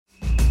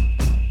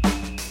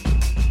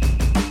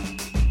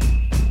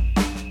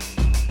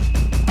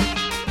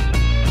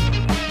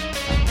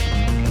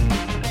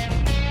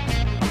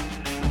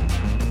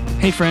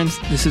Hey friends,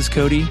 this is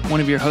Cody,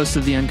 one of your hosts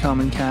of the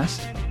Uncommon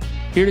Cast,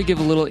 here to give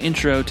a little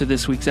intro to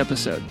this week's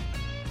episode.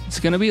 It's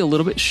going to be a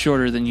little bit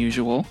shorter than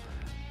usual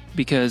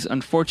because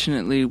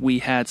unfortunately we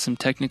had some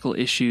technical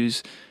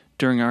issues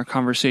during our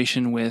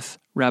conversation with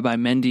Rabbi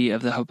Mendy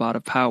of the Chabad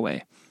of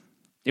Poway.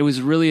 It was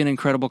really an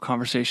incredible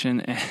conversation,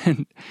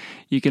 and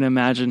you can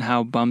imagine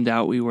how bummed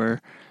out we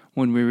were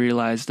when we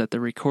realized that the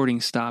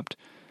recording stopped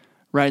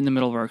right in the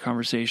middle of our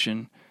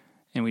conversation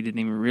and we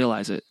didn't even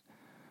realize it.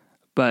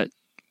 But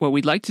what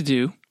we'd like to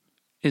do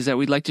is that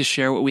we'd like to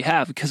share what we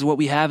have, because what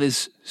we have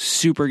is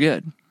super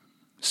good.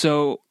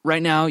 So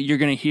right now you're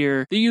going to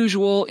hear the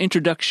usual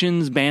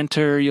introductions,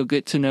 banter. You'll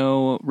get to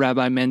know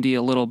Rabbi Mendy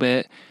a little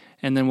bit,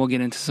 and then we'll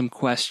get into some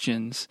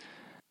questions.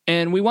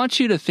 And we want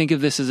you to think of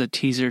this as a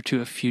teaser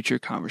to a future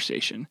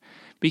conversation,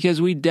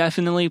 because we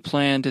definitely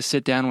plan to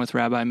sit down with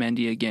Rabbi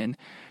Mendy again,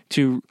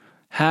 to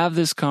have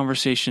this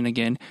conversation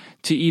again,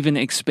 to even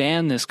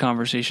expand this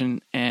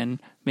conversation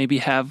and maybe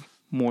have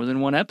more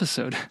than one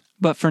episode.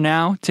 But for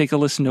now, take a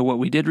listen to what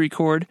we did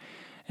record,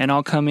 and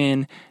I'll come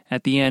in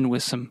at the end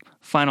with some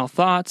final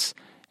thoughts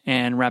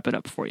and wrap it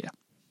up for you.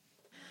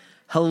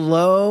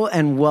 Hello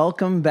and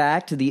welcome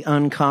back to the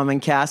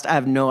Uncommon Cast. I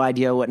have no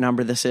idea what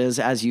number this is,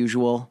 as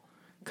usual.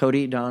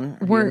 Cody, Don?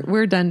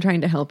 We're done trying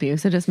to help you,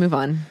 so just move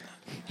on.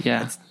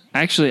 Yeah.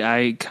 Actually,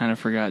 I kind of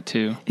forgot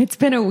too. It's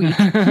been a week.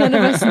 None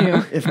of us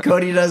knew. If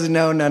Cody doesn't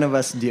know, none of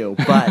us do.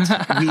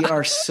 But we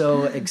are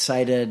so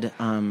excited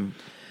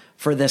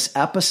for this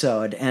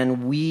episode,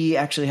 and we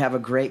actually have a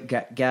great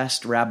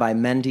guest, Rabbi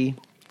Mendy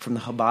from the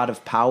Chabad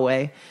of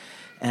Poway,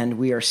 and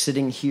we are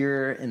sitting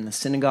here in the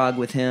synagogue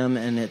with him,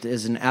 and it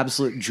is an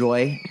absolute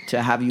joy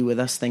to have you with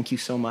us. Thank you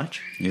so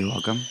much. You're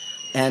welcome.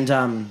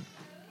 And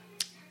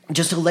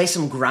just to lay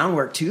some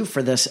groundwork too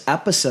for this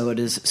episode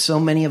is so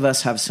many of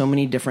us have so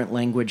many different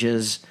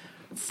languages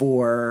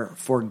for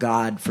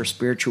God, for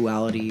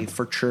spirituality,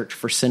 for church,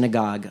 for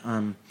synagogue.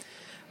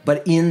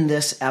 But in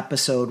this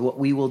episode, what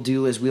we will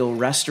do is we'll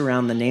rest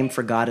around the name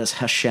for God as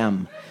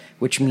Hashem,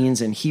 which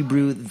means in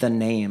Hebrew, the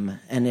name.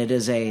 And it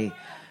is a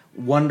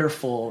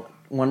wonderful,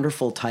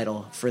 wonderful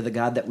title for the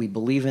God that we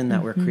believe in,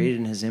 that we're created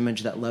in his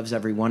image, that loves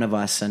every one of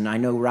us. And I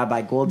know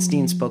Rabbi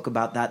Goldstein spoke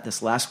about that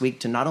this last week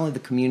to not only the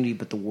community,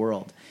 but the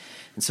world.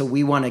 And so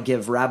we want to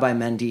give Rabbi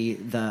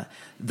Mendy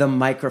the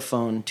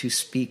microphone to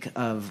speak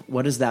of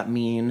what does that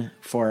mean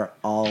for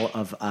all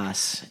of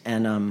us.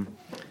 And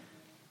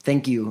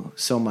thank you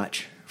so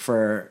much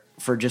for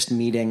just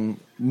meeting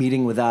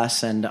with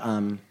us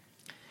and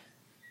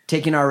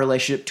taking our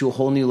relationship to a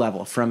whole new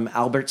level, from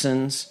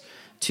Albertsons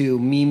to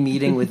me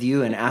meeting with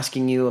you and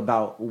asking you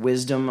about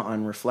wisdom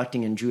on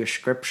reflecting in Jewish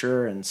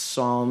scripture and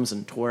Psalms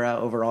and Torah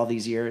over all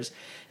these years,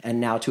 and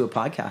now to a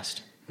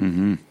podcast.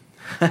 Mm-hmm.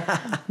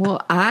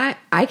 Well,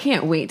 I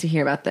can't wait to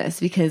hear about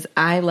this, because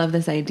I love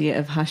this idea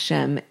of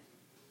Hashem,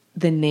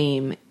 the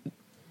name,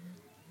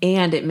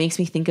 and it makes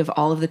me think of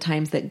all of the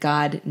times that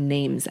God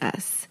names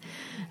us.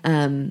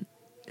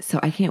 So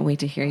I can't wait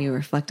to hear you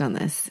reflect on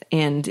this.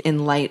 And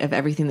in light of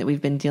everything that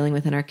we've been dealing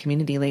with in our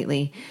community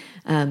lately,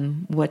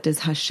 what does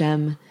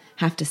Hashem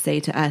have to say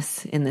to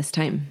us in this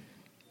time?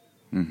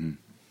 Mm-hmm.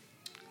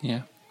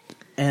 Yeah.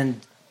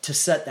 And to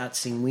set that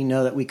scene, we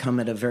know that we come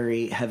at a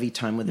very heavy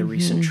time with a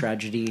recent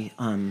tragedy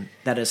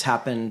that has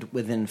happened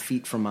within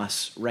feet from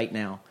us right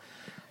now.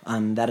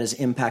 That has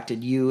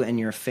impacted you and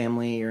your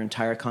family, your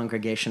entire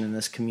congregation in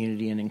this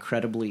community in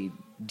incredibly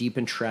deep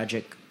and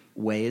tragic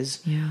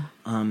ways. Yeah.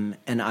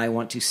 And I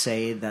want to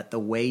say that the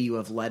way you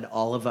have led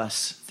all of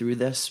us through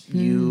this,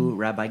 you,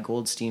 Rabbi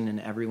Goldstein,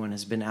 and everyone,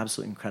 has been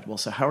absolutely incredible.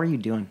 So how are you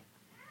doing?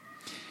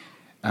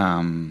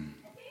 Thank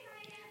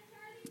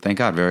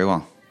God, very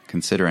well,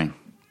 considering.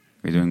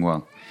 We're doing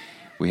well.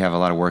 We have a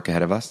lot of work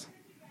ahead of us,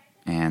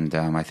 and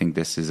I think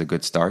this is a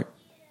good start,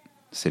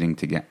 sitting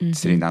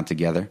down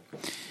together.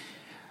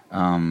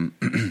 For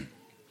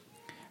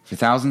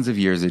thousands of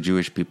years, the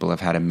Jewish people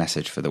have had a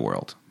message for the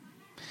world.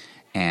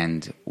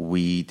 And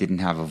we didn't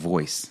have a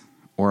voice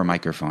or a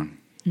microphone.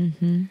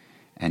 Mm-hmm.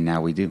 And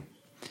now we do.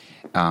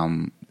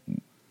 In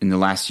the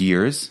last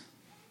years,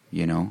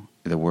 the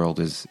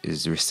world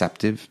is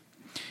receptive,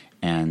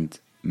 and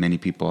many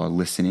people are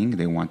listening.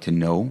 They want to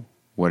know,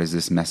 what is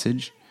this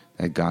message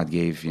that God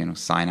gave,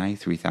 Sinai,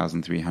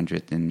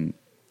 3,300 and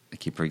I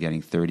keep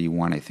forgetting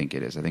 31, I think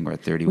it is. I think we're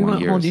at 31 years. We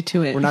won't hold you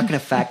to it. We're not going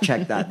to fact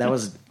check that. That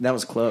was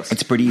close.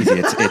 It's pretty easy.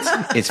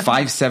 It's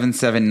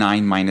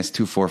 5779 minus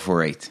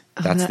 2448.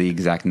 That's the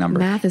exact number.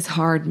 Math is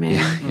hard,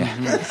 man.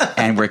 Yeah.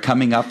 And we're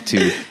coming up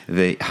to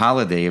the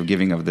holiday of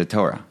giving of the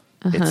Torah.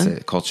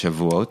 It's called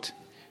Shavuot.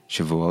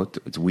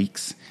 It's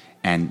weeks.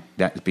 And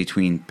that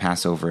between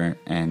Passover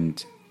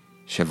and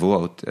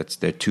Shavuot,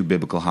 they're two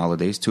biblical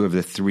holidays, two of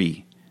the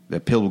three, the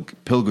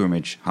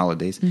pilgrimage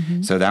holidays.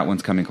 Mm-hmm. So that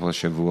one's coming called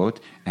Shavuot,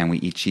 and we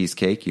eat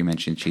cheesecake. You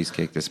mentioned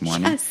cheesecake this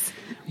morning. Yes.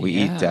 We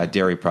eat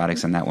dairy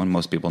products on that one.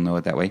 Most people know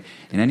it that way.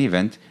 In any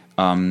event,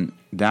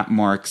 that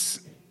marks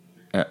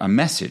a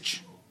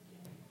message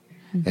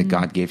that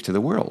God gave to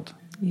the world.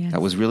 Yes.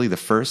 That was really the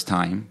first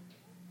time,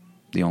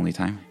 the only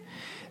time,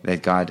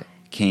 that God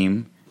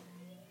came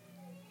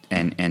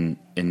and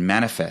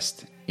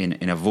manifest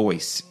in a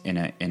voice, in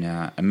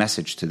a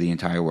message to the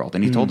entire world.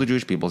 And he told the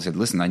Jewish people, he said,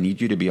 listen, I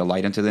need you to be a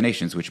light unto the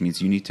nations, which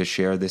means you need to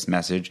share this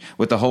message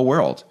with the whole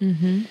world.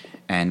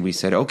 And we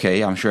said,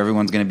 okay, I'm sure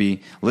everyone's going to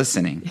be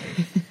listening.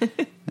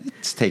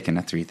 It's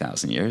taken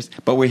 3,000 years,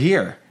 but we're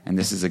here, and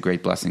this is a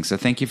great blessing. So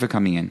thank you for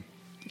coming in.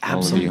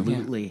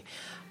 Absolutely.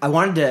 I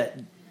wanted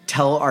to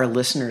tell our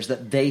listeners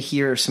that they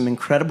hear some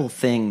incredible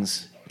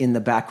things in the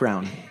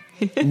background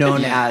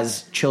known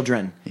as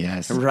children.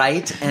 Yes.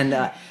 Right?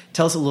 And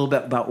tell us a little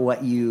bit about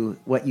what you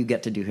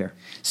get to do here.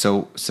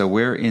 So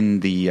we're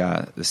in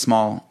the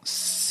small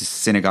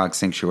synagogue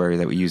sanctuary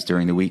that we use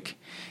during the week,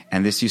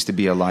 and this used to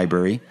be a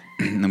library,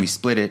 and we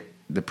split it.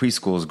 The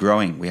preschool is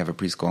growing. We have a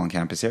preschool on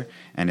campus here,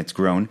 and it's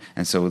grown.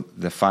 And so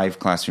the 5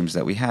 classrooms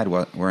that we had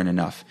weren't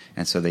enough,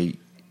 and so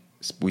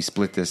we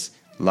split this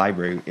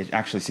library. It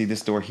actually, see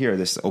this door here,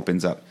 this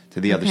opens up to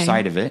the other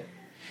side of it,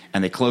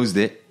 and they closed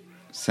it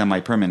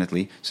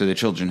semi-permanently, so the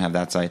children have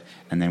that side,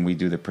 and then we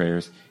do the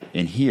prayers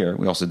in here.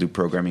 We also do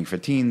programming for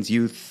teens,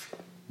 youth,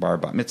 bar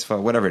mitzvah,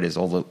 whatever it is,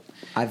 all the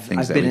I've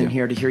things that been we in do.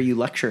 here to hear you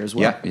lecture as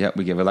well. Yeah,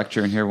 we give a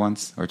lecture in here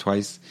once or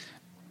twice.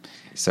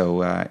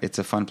 So it's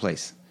a fun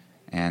place,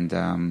 and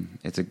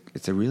it's a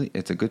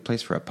good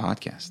place for a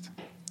podcast.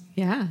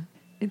 Yeah,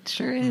 it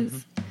sure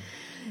is.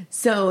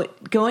 So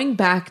going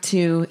back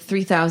to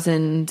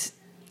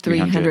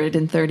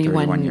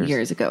 3,331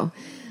 years ago,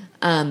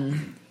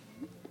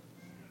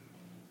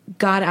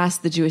 God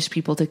asked the Jewish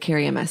people to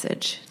carry a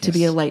message, to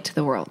be a light to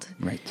the world.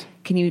 Right.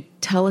 Can you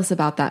tell us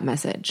about that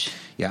message?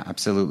 Yeah,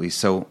 absolutely.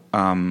 So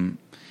the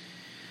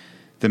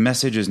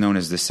message is known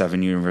as the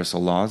 7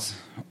 universal laws,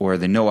 or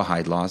the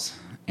Noahide laws.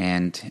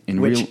 And in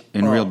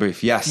real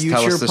brief, yes, future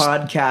tell us this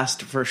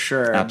podcast for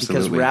sure.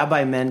 Absolutely. Because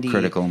Rabbi Mendy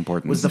Critical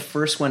importance. was the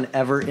first one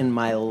ever in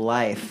my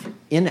life,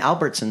 in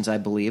Albertsons, I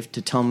believe,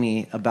 to tell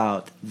me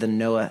about the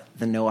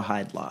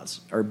Noahide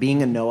laws, or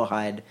being a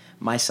Noahide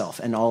myself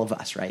and all of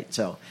us, right?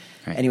 So,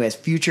 anyways,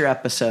 future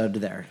episode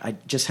there. I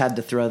just had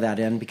to throw that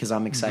in because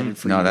I'm excited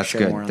for you to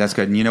share more on That's that.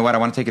 good. And you know what? I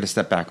want to take it a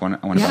step back. I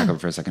want to back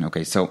up for a second.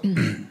 Okay, so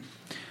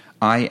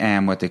I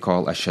am what they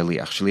call a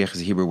shaliach. Shaliach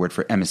is a Hebrew word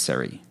for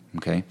emissary.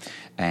 Okay,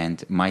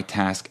 and my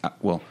task,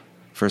 well,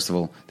 first of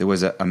all, there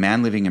was a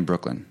man living in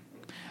Brooklyn,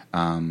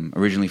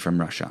 originally from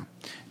Russia,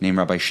 named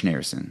Rabbi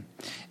Schneerson,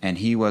 and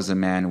he was a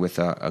man with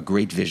a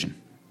great vision.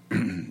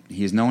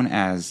 He is known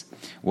as,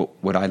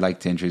 what I like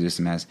to introduce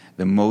him as,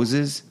 the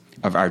Moses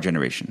of our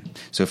generation.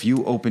 So if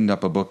you opened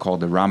up a book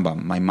called the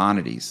Rambam,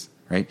 Maimonides,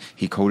 right,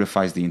 he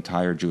codifies the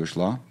entire Jewish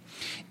law,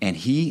 and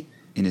he,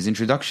 in his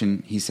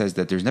introduction, he says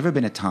that there's never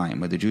been a time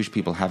where the Jewish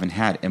people haven't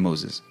had a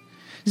Moses.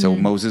 So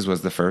Moses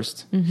was the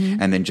first,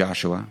 and then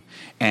Joshua,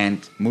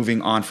 and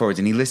moving on forwards.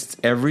 And he lists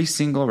every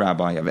single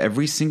rabbi of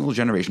every single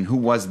generation who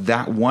was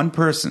that one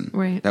person,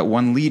 that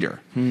one leader.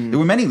 There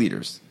were many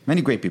leaders,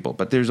 many great people,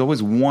 but there's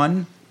always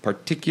one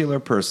particular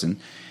person,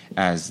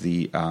 as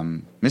the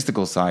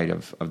mystical side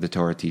of the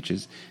Torah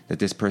teaches, that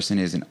this person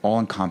is an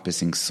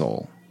all-encompassing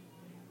soul.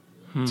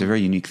 It's a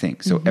very unique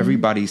thing. So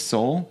everybody's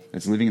soul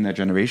that's living in that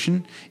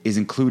generation is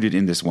included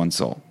in this one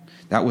soul.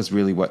 That was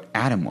really what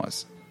Adam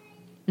was.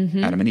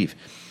 Adam and Eve,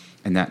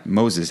 and that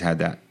Moses had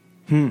that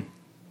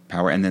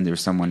power, and then there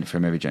was someone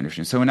from every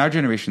generation. So in our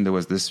generation, there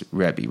was this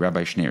Rebbe,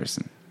 Rabbi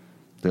Schneerson,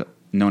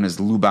 known as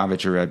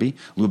Lubavitcher Rebbe.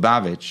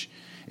 Lubavitch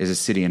is a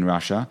city in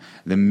Russia.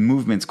 The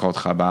movement's called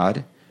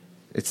Chabad.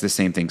 It's the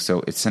same thing,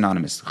 so it's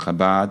synonymous.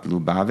 Chabad,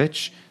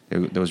 Lubavitch,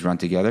 those run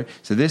together.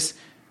 So this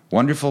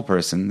wonderful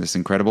person, this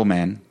incredible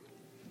man,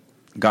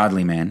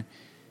 godly man,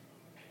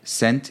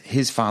 sent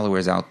his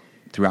followers out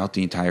throughout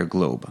the entire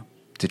globe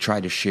to try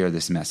to share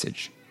this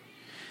message.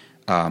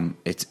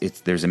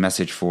 There's a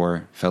message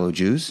for fellow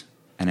Jews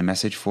and a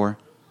message for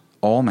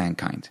all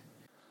mankind.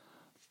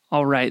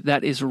 All right,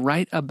 that is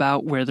right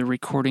about where the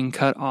recording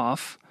cut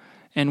off.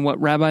 And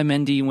what Rabbi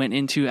Mendy went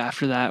into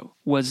after that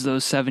was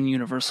those 7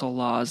 universal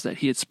laws that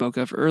he had spoke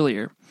of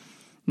earlier.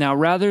 Now,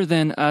 rather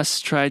than us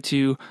try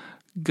to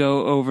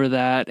go over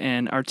that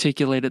and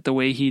articulate it the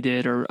way he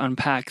did or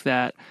unpack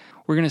that,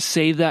 we're going to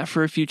save that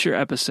for a future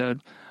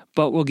episode,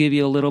 but we'll give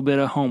you a little bit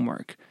of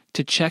homework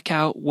to check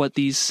out what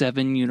these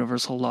 7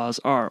 universal laws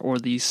are, or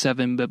these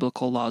 7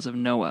 biblical laws of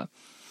Noah,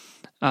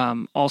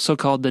 also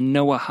called the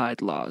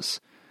Noahide laws.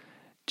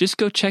 Just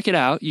go check it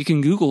out. You can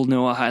Google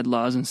Noahide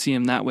laws and see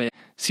them that way,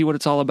 see what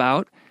it's all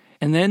about.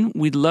 And then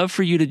we'd love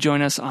for you to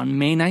join us on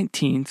May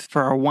 19th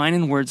for our Wine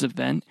and Words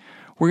event.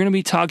 We're going to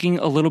be talking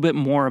a little bit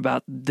more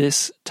about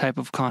this type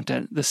of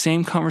content. The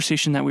same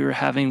conversation that we were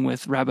having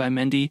with Rabbi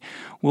Mendy,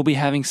 we'll be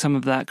having some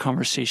of that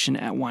conversation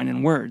at Wine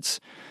and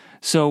Words.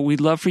 So we'd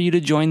love for you to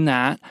join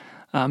that.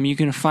 You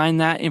can find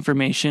that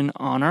information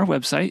on our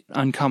website,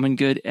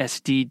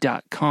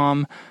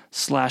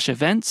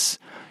 uncommongoodSD.com/events.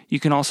 You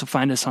can also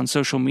find us on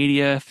social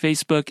media,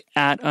 Facebook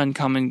at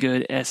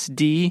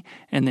uncommongoodSD,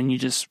 and then you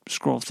just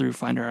scroll through,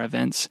 find our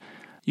events.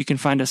 You can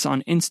find us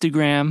on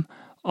Instagram,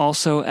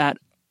 also at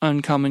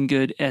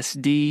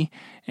uncommongoodSD,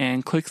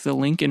 and click the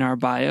link in our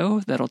bio.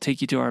 That'll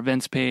take you to our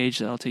events page.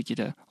 That'll take you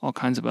to all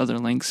kinds of other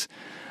links.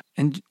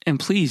 And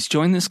please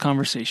join this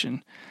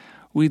conversation.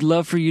 We'd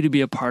love for you to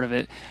be a part of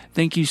it.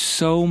 Thank you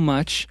so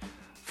much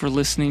for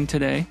listening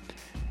today.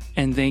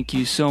 And thank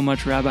you so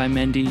much, Rabbi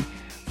Mendy,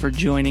 for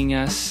joining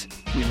us.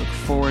 We look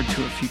forward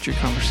to a future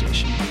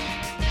conversation.